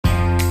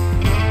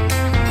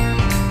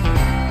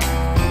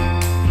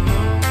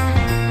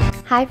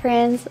Hi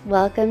friends,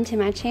 welcome to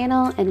my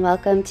channel and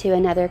welcome to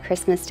another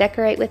Christmas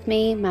Decorate with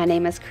me. My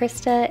name is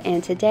Krista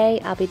and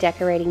today I'll be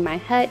decorating my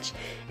hutch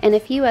and a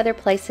few other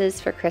places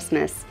for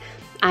Christmas.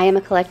 I am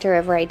a collector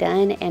of Rae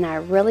Dunn and I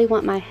really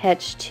want my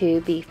hutch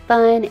to be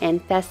fun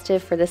and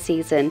festive for the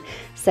season.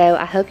 So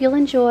I hope you'll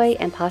enjoy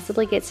and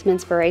possibly get some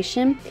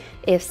inspiration.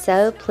 If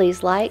so,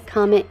 please like,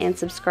 comment, and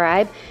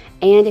subscribe.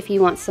 And if you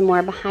want some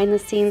more behind the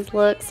scenes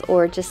looks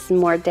or just some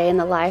more day in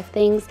the life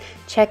things,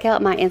 check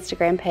out my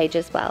Instagram page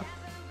as well.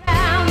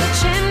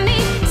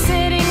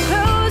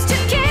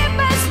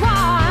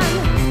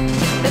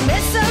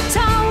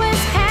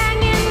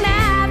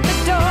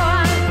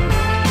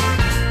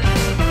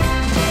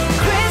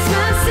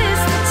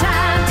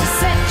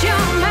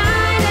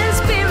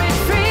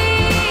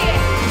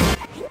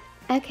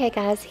 Okay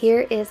guys,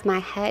 here is my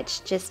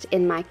hutch just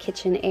in my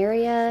kitchen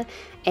area,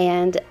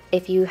 and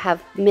if you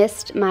have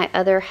missed my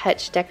other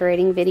hutch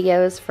decorating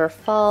videos for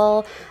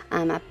fall,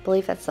 I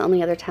believe that's the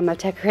only other time I've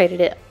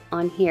decorated it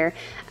on here,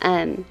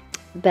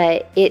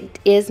 but it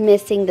is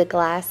missing the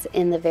glass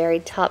in the very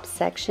top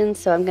section,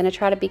 so I'm going to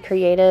try to be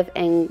creative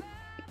and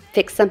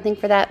fix something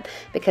for that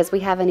because we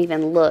haven't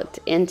even looked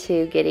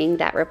into getting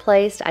that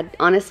replaced. I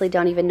honestly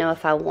don't even know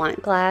if I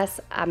want glass.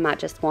 I might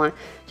just want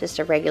just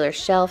a regular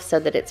shelf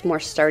so that it's more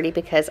sturdy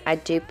because I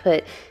do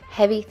put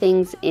heavy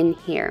things in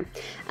here.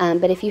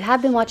 But if you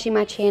have been watching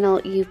my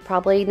channel, you've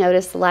probably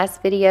noticed the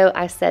last video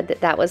I said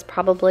that that was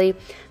probably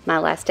my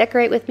last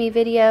Decorate With Me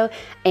video,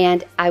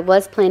 and I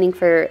was planning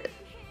for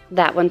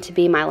that one to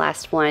be my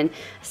last one.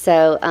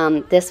 So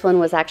this one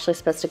was actually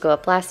supposed to go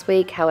up last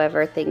week.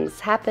 However, things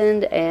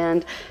happened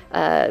and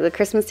the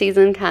Christmas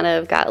season kind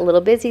of got a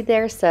little busy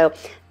there. So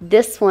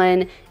this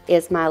one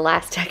is my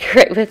last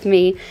Decorate With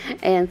Me.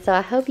 And so I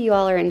hope you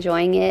all are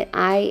enjoying it.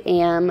 I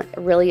am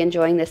really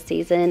enjoying this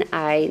season.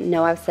 I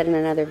know I've said in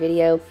another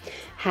video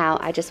how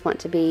I just want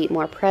to be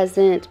more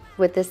present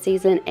with this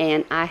season,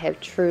 and I have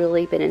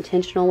truly been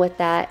intentional with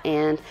that,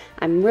 and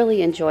I'm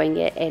really enjoying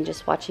it and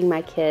just watching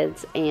my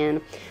kids and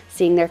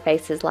seeing their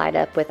faces light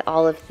up with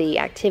all of the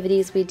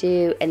activities we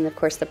do and of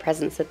course the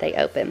presents that they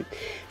open.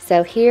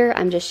 So here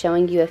I'm just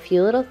showing you a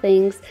few little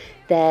things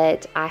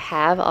that I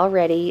have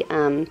already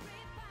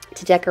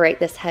to decorate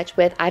this hutch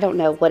with. I don't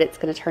know what it's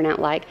going to turn out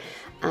like.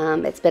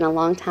 It's been a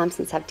long time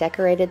since I've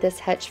decorated this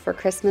hutch for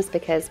Christmas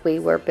because we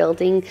were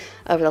building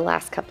over the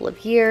last couple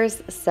of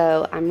years,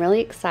 so I'm really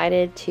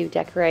excited to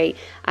decorate.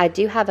 I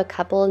do have a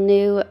couple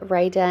new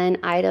Rae Dunn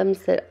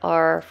items that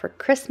are for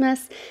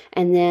Christmas,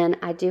 and then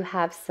I do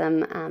have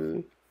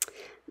some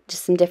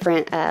just some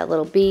different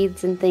little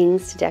beads and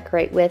things to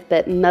decorate with,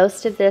 but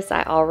most of this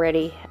I've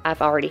already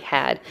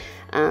had.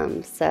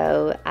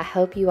 So I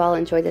hope you all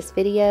enjoy this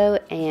video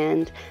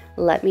and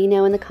let me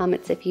know in the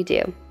comments if you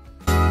do.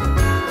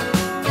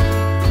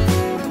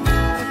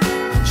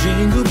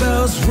 Jingle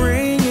bells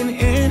ringing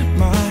in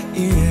my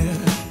ear,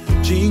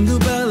 jingle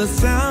bell, a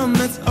sound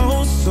that's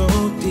oh so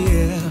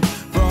dear.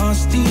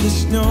 Frosty the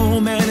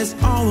snowman is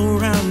all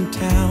around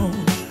town.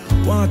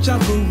 Watch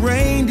out for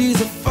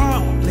reindeers are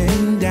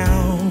falling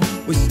down.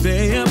 We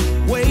stay up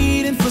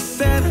waiting for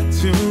Santa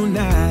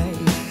tonight.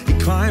 He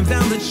climbs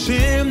down the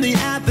chimney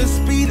at the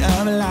speed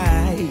of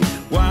light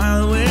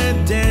while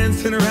we're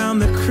dancing around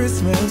the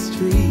Christmas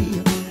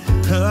tree,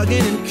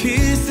 hugging and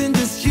kissing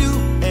just you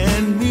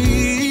and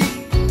me.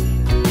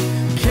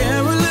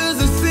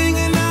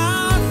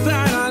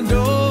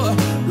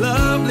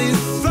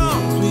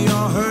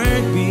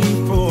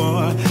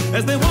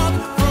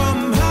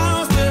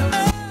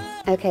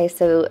 Okay,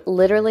 so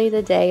literally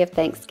the day of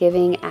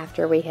Thanksgiving,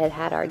 after we had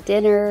had our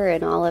dinner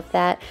and all of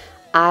that,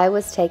 I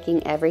was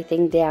taking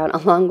everything down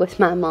along with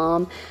my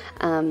mom.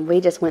 We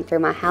just went through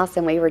my house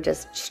and we were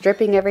just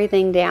stripping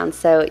everything down.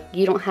 So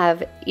you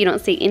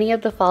don't see any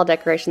of the fall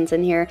decorations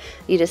in here.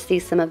 You just see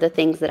some of the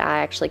things that I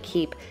actually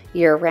keep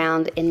year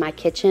round in my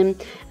kitchen.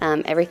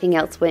 Everything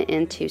else went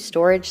into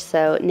storage.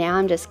 So now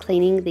I'm just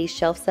cleaning these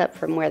shelves up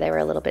from where they were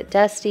a little bit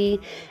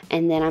dusty,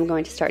 and then I'm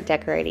going to start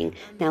decorating.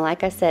 Now,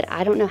 like I said,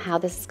 I don't know how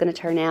this is going to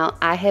turn out.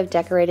 I have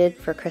decorated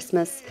for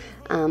Christmas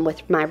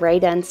with my Rae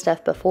Dunn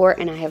stuff before,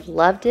 and I have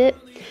loved it.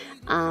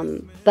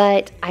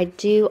 But I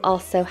do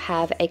also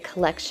have a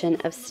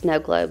collection of snow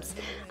globes.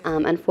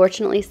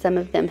 Unfortunately, some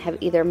of them have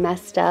either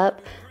messed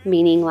up,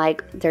 meaning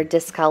like they're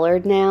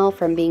discolored now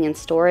from being in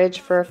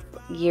storage for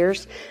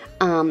years,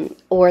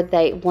 or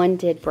one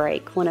did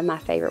break. One of my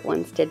favorite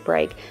ones did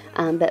break.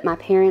 But my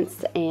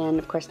parents, and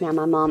of course now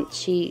my mom,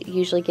 she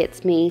usually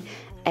gets me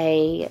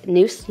a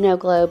new snow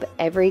globe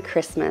every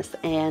Christmas,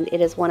 and it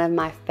is one of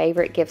my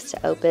favorite gifts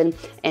to open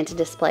and to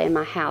display in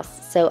my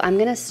house. So I'm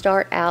going to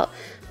start out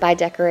by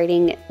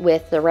decorating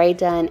with the Rae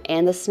Dunn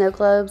and the snow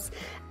globes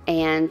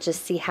and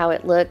just see how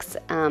it looks.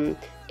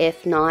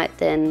 If not,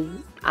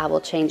 then I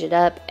will change it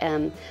up.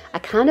 I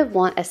kind of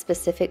want a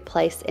specific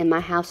place in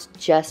my house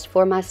just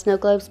for my snow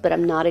globes, but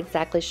I'm not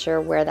exactly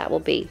sure where that will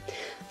be.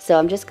 So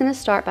I'm just going to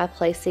start by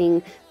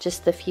placing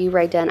just the few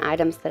Rae Dunn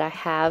items that I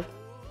have,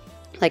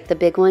 like the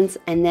big ones,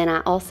 and then I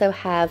also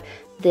have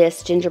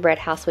this gingerbread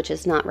house, which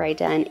is not Rae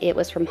Dunn. It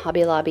was from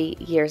Hobby Lobby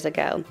years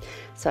ago.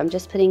 So I'm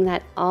just putting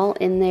that all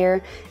in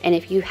there. And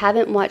if you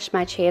haven't watched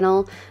my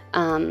channel,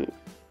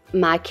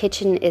 my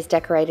kitchen is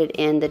decorated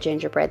in the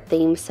gingerbread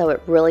theme, so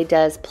it really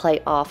does play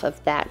off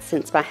of that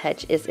since my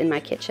hutch is in my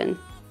kitchen.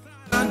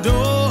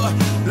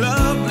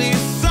 Lovely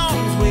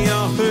songs we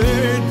all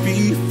heard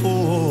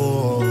before.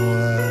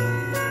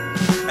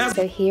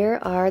 So here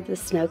are the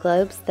snow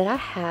globes that I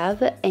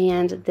have,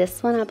 and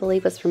this one I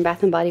believe was from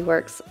Bath & Body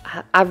Works.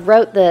 I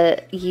wrote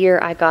the year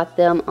I got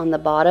them on the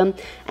bottom,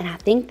 and I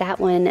think that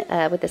one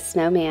with the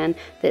snowman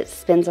that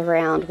spins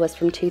around was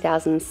from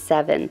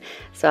 2007.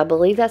 So I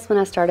believe that's when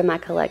I started my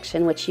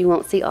collection, which you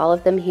won't see all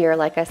of them here.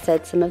 Like I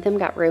said, some of them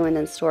got ruined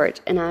in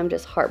storage, and I'm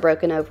just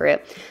heartbroken over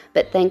it.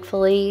 But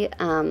thankfully,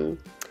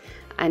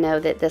 I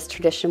know that this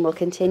tradition will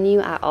continue.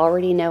 I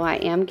already know I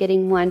am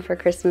getting one for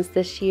Christmas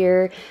this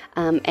year,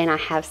 and I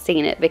have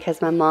seen it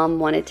because my mom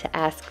wanted to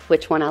ask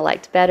which one I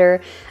liked better.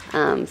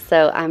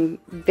 So I'm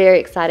very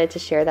excited to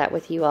share that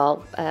with you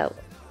all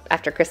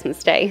after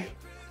Christmas Day.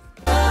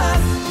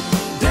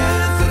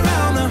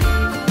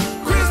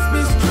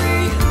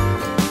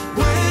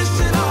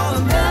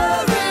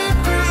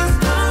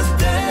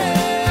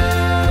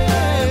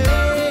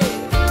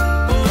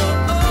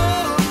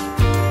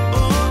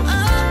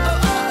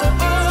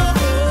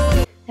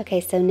 Okay,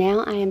 so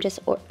now I am just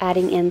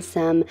adding in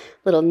some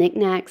little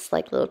knickknacks,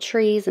 like little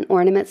trees and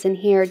ornaments in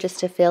here, just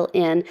to fill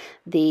in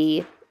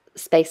the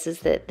spaces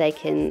that they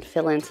can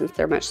fill in, since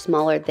they're much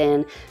smaller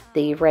than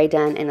the Rae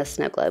Dunn and the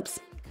snow globes.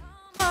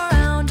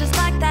 Just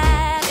like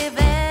that, if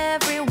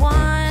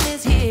everyone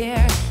is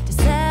here to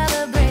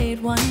celebrate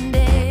one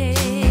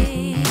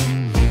day,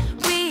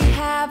 we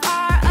have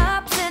our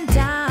ups and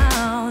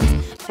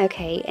downs.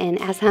 Okay,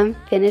 and as I'm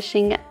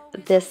finishing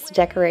this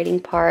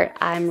decorating part,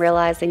 I'm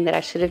realizing that I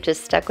should have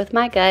just stuck with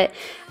my gut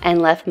and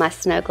left my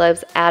snow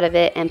globes out of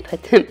it and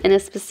put them in a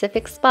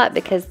specific spot,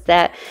 because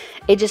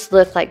it just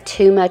looked like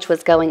too much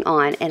was going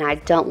on, and I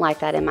don't like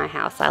that in my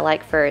house. I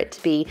like for it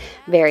to be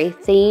very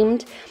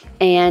themed,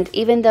 and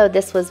even though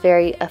this was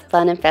a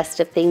fun and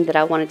festive theme that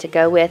I wanted to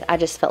go with, I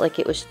just felt like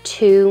it was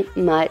too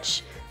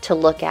much to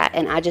look at,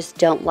 and I just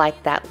don't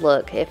like that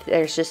look. If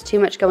there's just too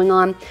much going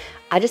on,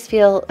 I just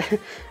feel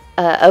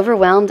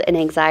overwhelmed and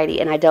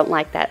anxiety, and I don't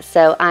like that.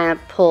 So I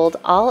pulled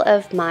all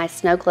of my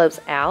snow globes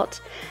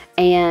out,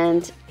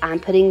 and I'm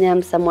putting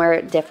them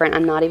somewhere different.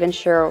 I'm not even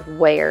sure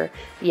where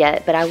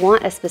yet, but I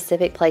want a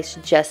specific place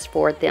just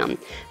for them.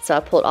 So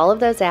I pulled all of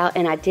those out,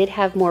 and I did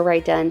have more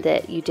Rae Dunn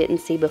that you didn't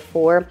see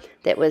before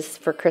that was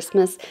for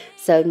Christmas.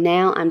 So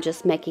now I'm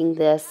just making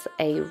this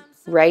a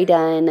Rae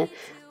Dunn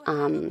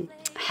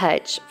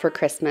hutch for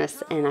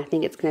Christmas, and I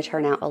think it's going to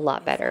turn out a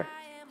lot better.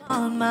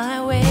 On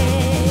my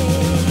way.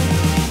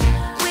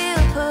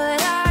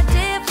 Put our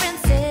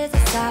differences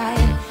aside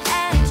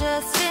and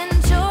just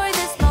enjoy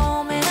this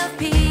moment of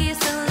peace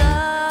and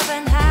love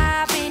and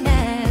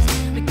happiness.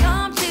 We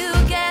come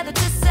together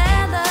to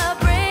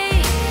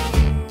celebrate.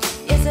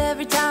 Yes,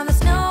 every time the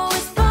snow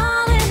is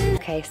falling.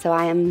 Okay, so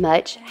I am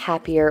much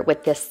happier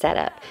with this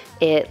setup.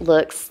 It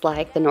looks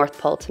like the North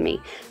Pole to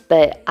me,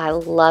 but I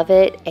love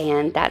it,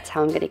 and that's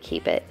how I'm going to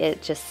keep it.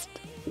 It just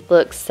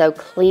looks so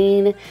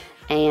clean,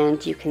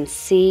 and you can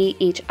see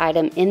each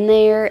item in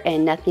there,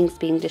 and nothing's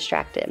being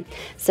distracted.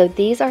 So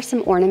these are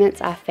some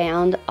ornaments I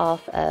found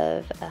off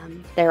of,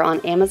 they're on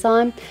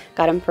Amazon.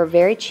 Got them for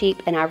very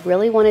cheap, and I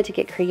really wanted to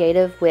get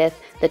creative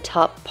with the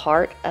top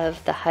part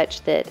of the hutch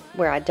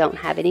where I don't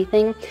have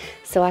anything.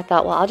 So I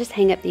thought, well, I'll just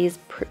hang up these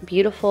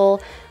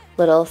beautiful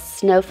little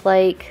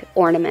snowflake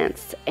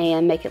ornaments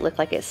and make it look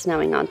like it's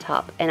snowing on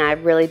top. And I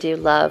really do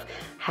love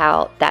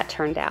how that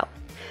turned out.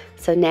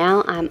 So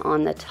now I'm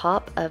on the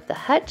top of the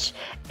hutch,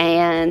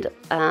 and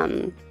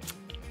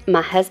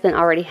my husband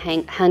already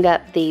hung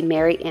up the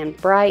Merry and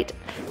Bright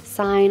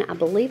sign. I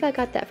believe I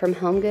got that from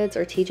Home Goods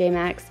or TJ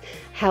Maxx.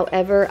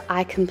 However,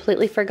 I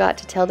completely forgot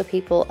to tell the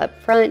people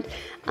up front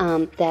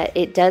that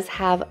it does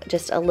have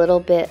just a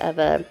little bit of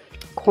a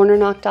corner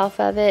knocked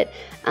off of it.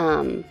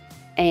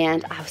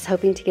 And I was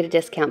hoping to get a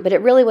discount, but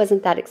it really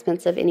wasn't that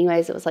expensive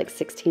anyways. It was like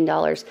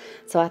 $16.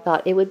 So I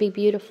thought it would be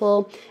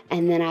beautiful.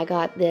 And then I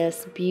got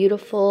this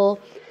beautiful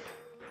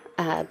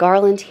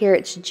garland here.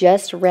 It's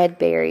just red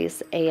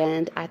berries,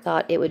 and I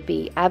thought it would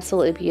be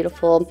absolutely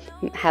beautiful.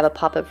 Have a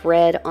pop of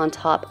red on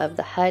top of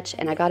the hutch,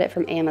 and I got it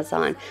from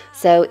Amazon.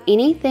 So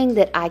anything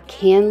that I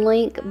can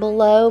link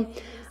below,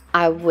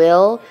 I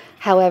will.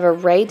 However,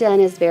 Rae Dunn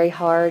is very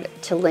hard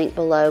to link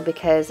below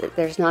because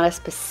there's not a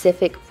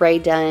specific Rae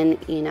Dunn,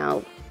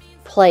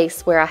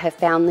 place where I have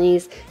found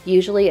these.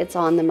 Usually it's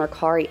on the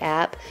Mercari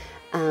app,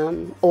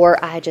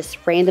 or I just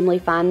randomly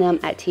find them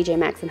at TJ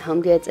Maxx and Home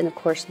Goods, and of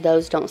course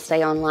those don't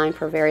stay online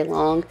for very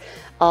long.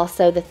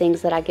 Also, the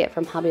things that I get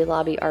from Hobby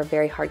Lobby are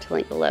very hard to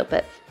link below,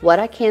 but what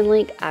I can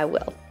link, I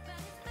will.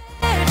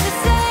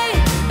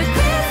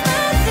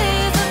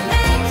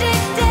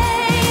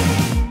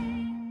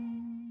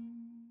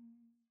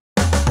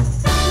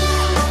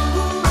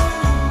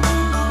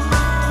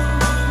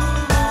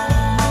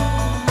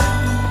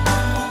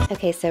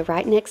 Okay, so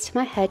right next to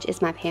my hutch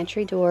is my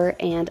pantry door,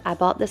 and I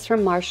bought this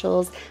from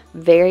Marshall's.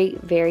 Very,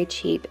 very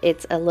cheap.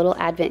 It's a little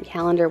advent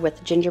calendar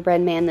with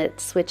gingerbread man that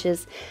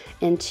switches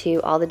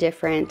into all the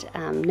different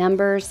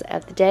numbers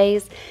of the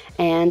days,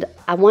 and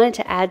I wanted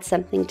to add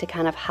something to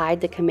kind of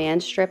hide the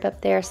command strip up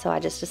there, so I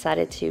just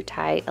decided to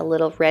tie a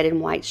little red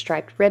and white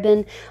striped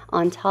ribbon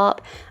on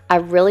top. I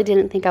really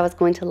didn't think I was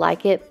going to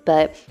like it,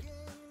 but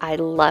I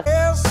love it.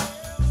 Yes,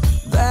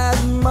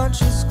 that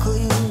much is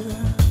clear.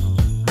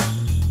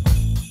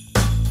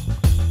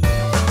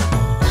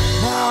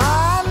 Now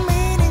I'm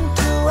meaning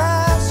to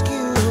ask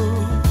you,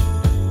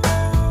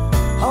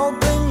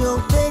 hoping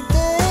you'll take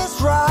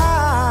this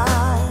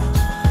right.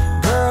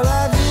 Girl,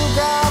 have you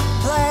got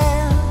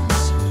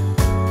plans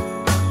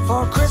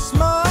for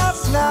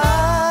Christmas night?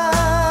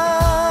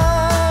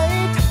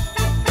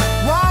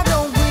 Why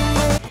don't we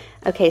make...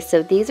 Okay,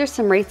 so these are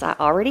some wreaths I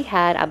already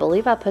had. I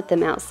believe I put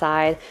them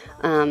outside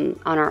on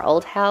our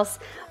old house.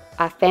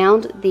 I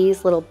found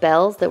these little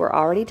bells that were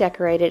already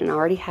decorated and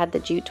already had the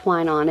jute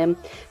twine on them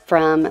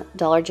from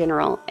Dollar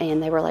General,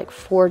 and they were like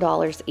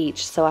 $4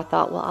 each. So I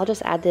thought, well, I'll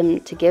just add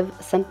them to give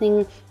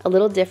something a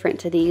little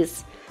different to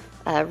these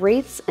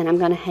wreaths, and I'm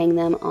going to hang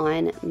them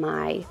on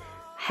my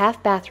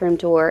half bathroom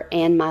door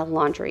and my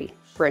laundry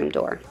room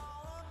door.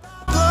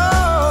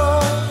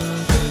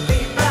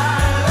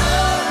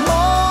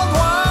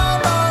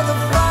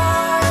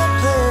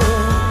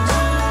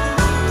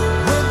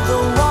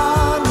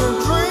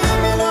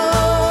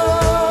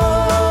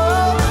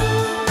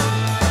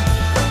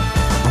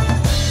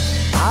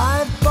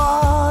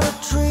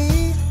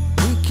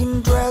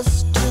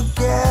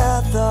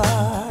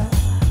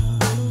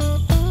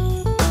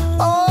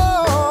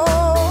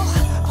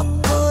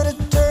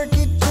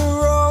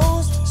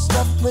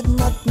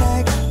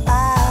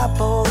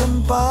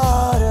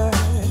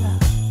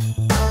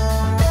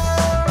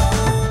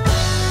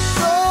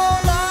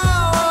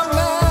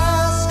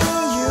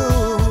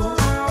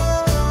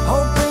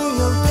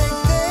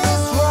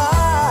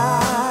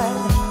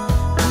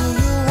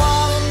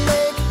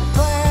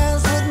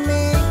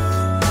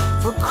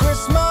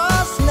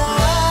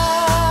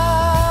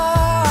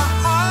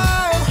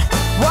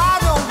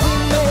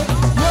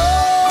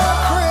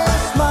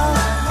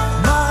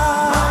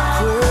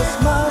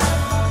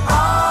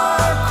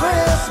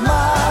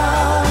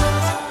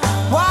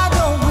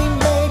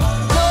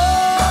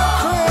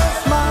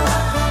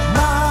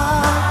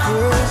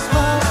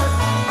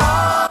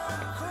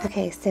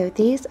 Okay, so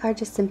these are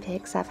just some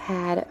picks I've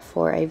had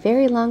for a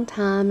very long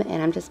time,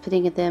 and I'm just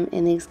putting them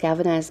in these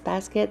galvanized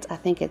baskets. I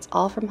think it's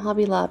all from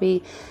Hobby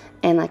Lobby,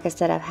 and like I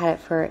said, I've had it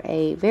for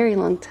a very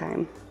long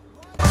time.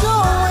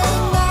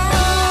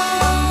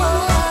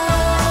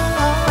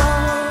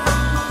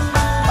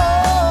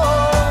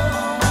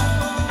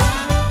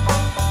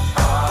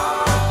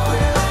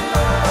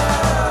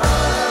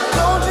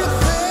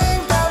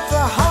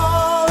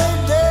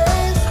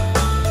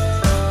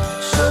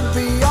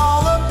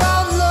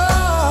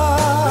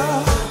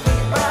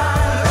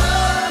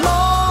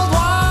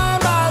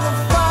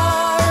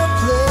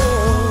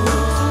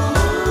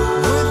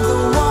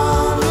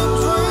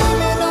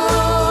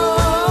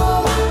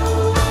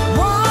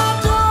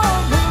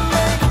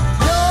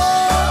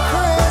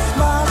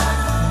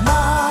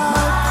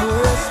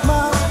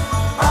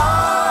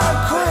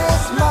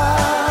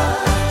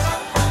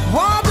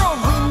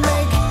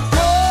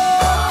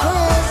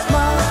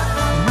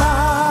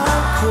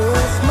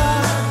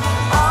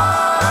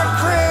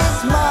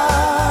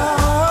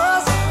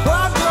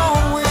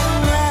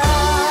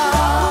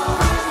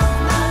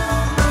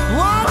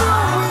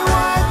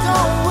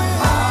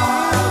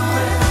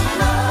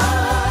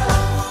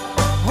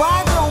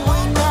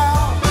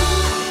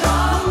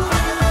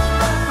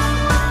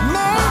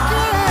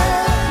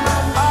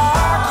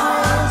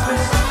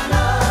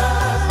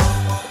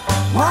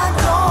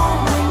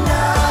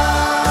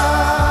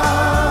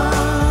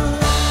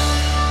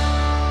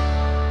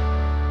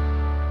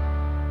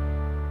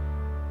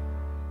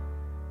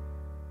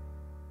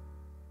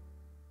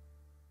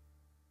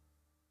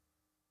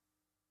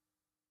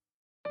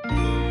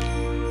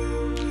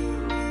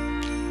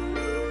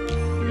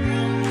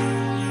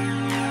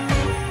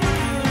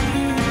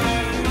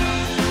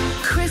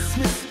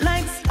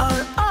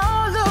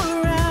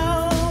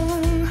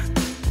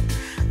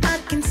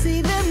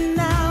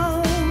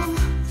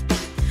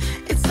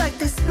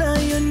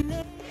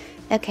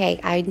 Okay,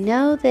 I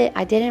know that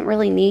I didn't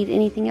really need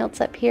anything else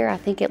up here. I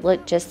think it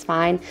looked just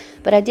fine,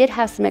 but I did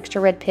have some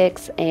extra red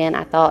picks, and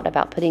I thought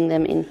about putting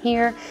them in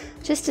here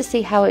just to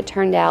see how it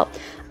turned out.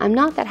 I'm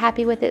not that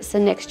happy with it, so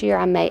next year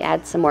I may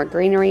add some more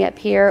greenery up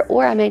here,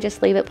 or I may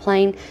just leave it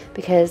plain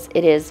because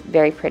it is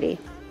very pretty.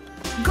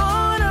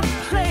 Gonna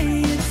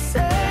play it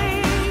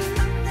safe.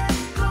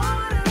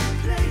 Gonna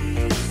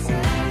play it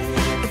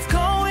safe. It's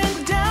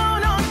going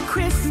down on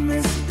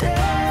Christmas Day.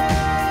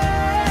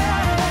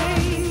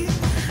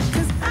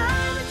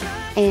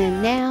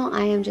 And now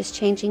I am just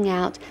changing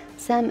out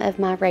some of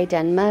my Rae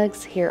Dunn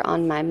mugs here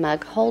on my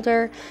mug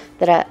holder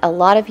that a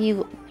lot of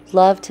you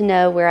love to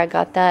know where I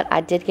got that.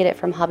 I did get it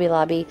from Hobby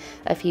Lobby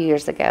a few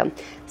years ago.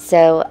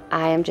 So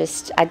I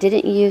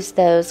didn't use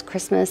those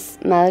Christmas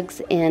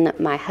mugs in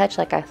my hutch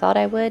like I thought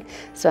I would.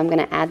 So I'm going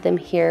to add them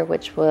here,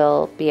 which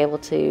we'll be able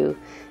to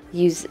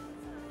use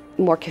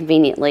more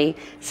conveniently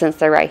since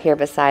they're right here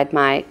beside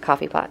my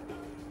coffee pot.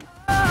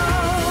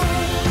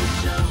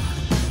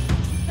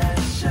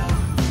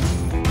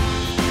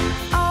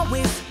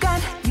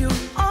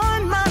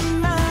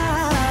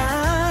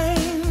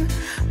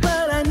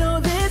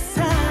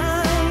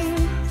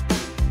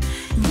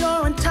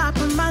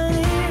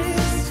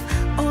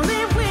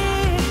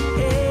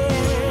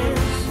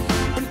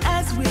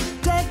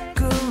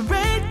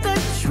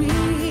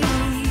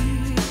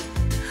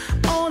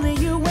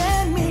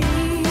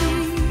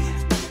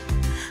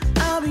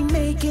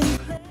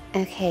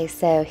 Okay,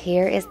 so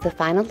here is the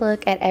final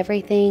look at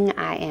everything.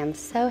 I am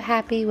so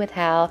happy with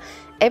how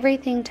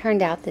everything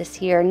turned out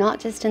this year, not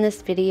just in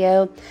this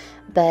video,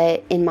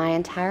 but in my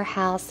entire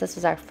house. This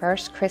was our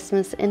first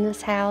Christmas in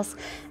this house,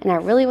 and I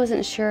really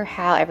wasn't sure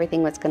how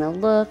everything was going to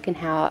look and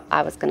how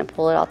I was going to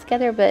pull it all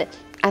together, but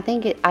I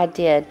think I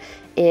did.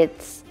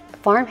 It's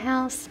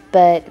farmhouse,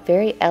 but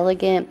very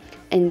elegant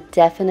and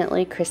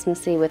definitely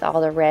Christmassy with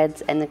all the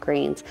reds and the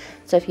greens.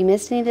 So if you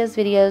missed any of those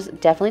videos,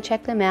 definitely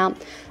check them out.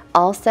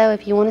 Also,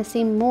 if you want to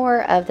see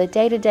more of the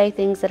day-to-day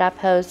things that I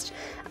post,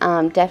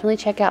 definitely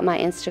check out my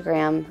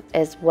Instagram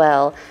as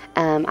well.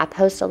 I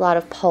post a lot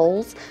of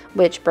polls,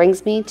 which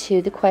brings me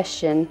to the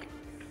question.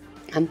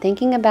 I'm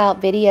thinking about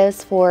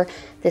videos for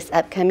this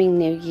upcoming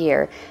new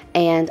year,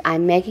 and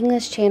I'm making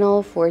this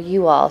channel for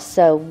you all.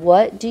 So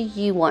what do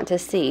you want to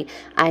see?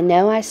 I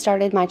know I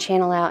started my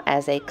channel out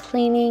as a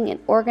cleaning and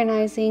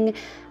organizing,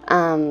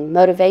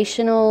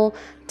 motivational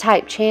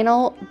type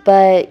channel,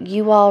 but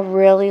you all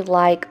really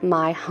like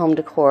my home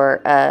decor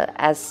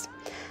as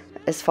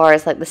far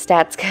as like the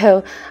stats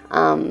go.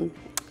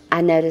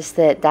 I noticed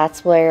that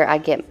that's where I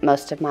get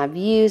most of my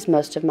views,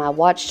 most of my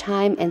watch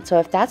time, and so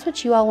if that's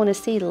what you all want to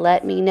see,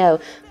 let me know.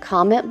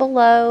 Comment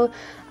below.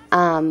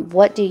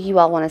 What do you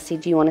all want to see?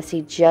 Do you want to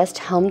see just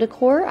home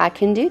decor? I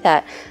can do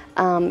that.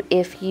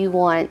 If you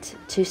want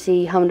to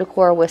see home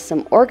decor with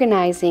some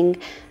organizing,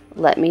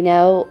 let me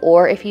know.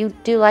 Or if you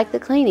do like the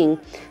cleaning,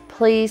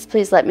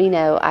 please let me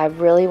know. I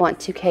really want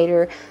to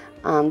cater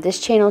this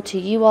channel to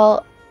you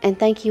all. And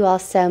thank you all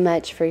so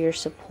much for your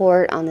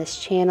support on this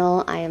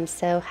channel. I am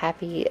so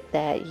happy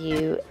that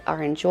you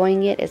are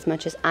enjoying it as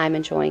much as I'm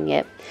enjoying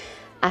it.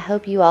 I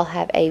hope you all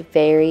have a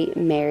very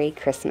Merry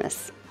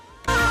Christmas.